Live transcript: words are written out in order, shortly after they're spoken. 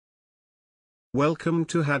Welcome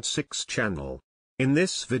to Had6 channel. In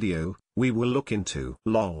this video, we will look into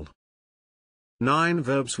loll. 9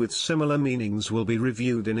 verbs with similar meanings will be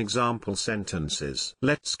reviewed in example sentences.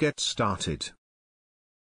 Let's get started.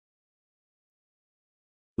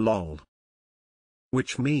 Loll,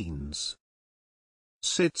 which means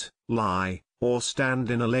sit, lie, or stand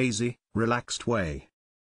in a lazy, relaxed way.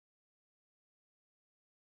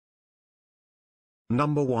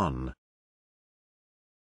 Number 1.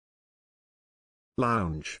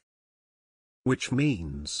 Lounge, which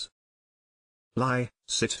means lie,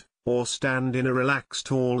 sit, or stand in a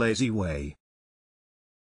relaxed or lazy way.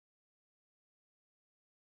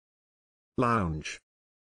 Lounge.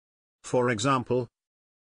 For example,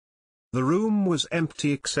 the room was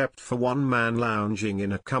empty except for one man lounging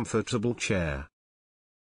in a comfortable chair.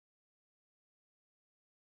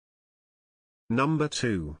 Number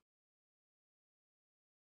 2.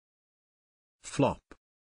 Flop,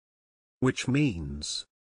 which means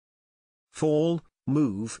fall,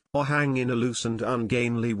 move, or hang in a loose and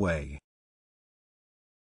ungainly way.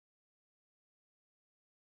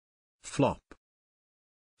 Flop.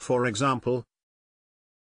 For example,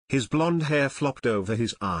 his blonde hair flopped over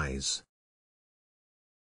his eyes.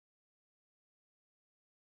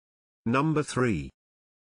 Number 3.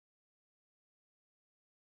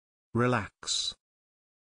 Relax,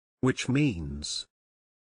 which means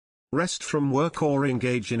rest from work or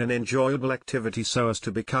engage in an enjoyable activity so as to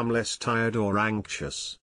become less tired or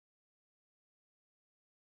anxious.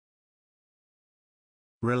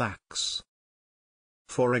 Relax.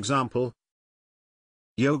 For example,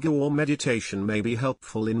 yoga or meditation may be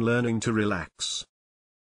helpful in learning to relax.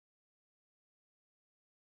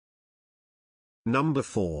 Number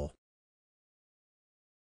 4.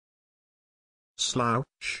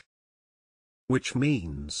 Slouch, which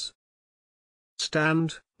means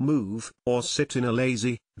stand, move, or sit in a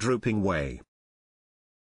lazy, drooping way.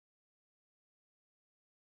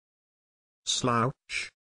 Slouch.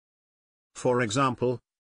 For example,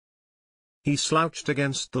 he slouched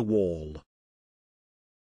against the wall.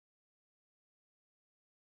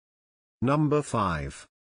 Number 5.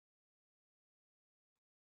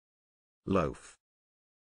 Loaf,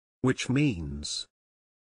 which means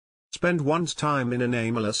spend one's time in an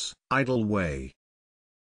aimless, idle way.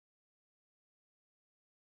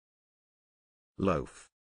 Loaf.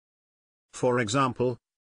 For example,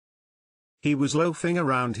 he was loafing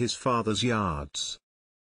around his father's yards.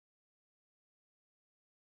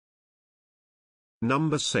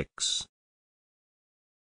 Number 6.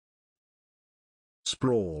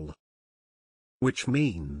 Sprawl, which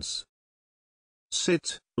means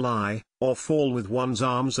sit, lie, or fall with one's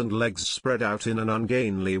arms and legs spread out in an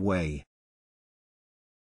ungainly way.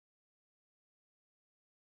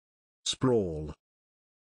 Sprawl.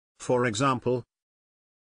 For example,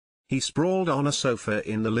 he sprawled on a sofa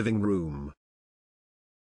in the living room.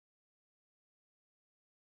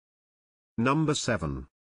 Number 7.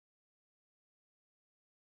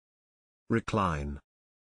 Recline,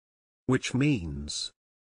 which means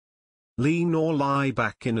lean or lie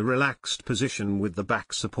back in a relaxed position with the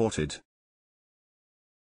back supported.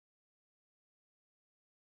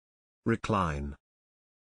 Recline.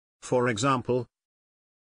 For example,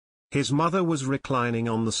 his mother was reclining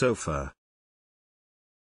on the sofa.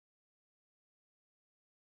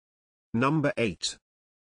 Number 8.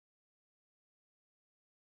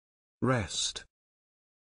 Rest,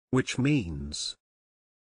 which means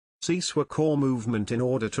cease work or movement in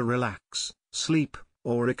order to relax, sleep,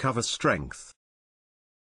 or recover strength.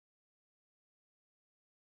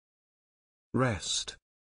 Rest.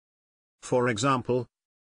 For example,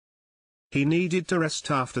 he needed to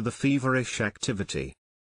rest after the feverish activity.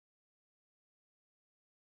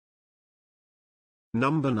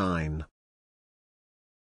 Number 9.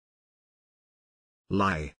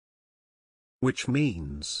 Lie, which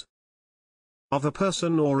means of a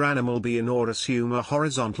person or animal be in or assume a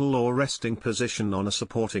horizontal or resting position on a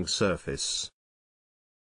supporting surface.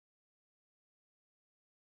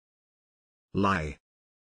 Lie.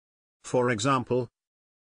 For example,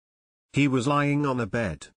 he was lying on a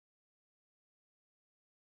bed.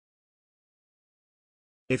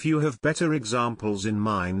 If you have better examples in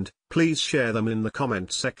mind, please share them in the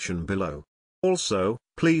comment section below. Also,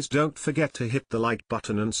 please don't forget to hit the like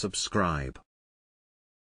button and subscribe.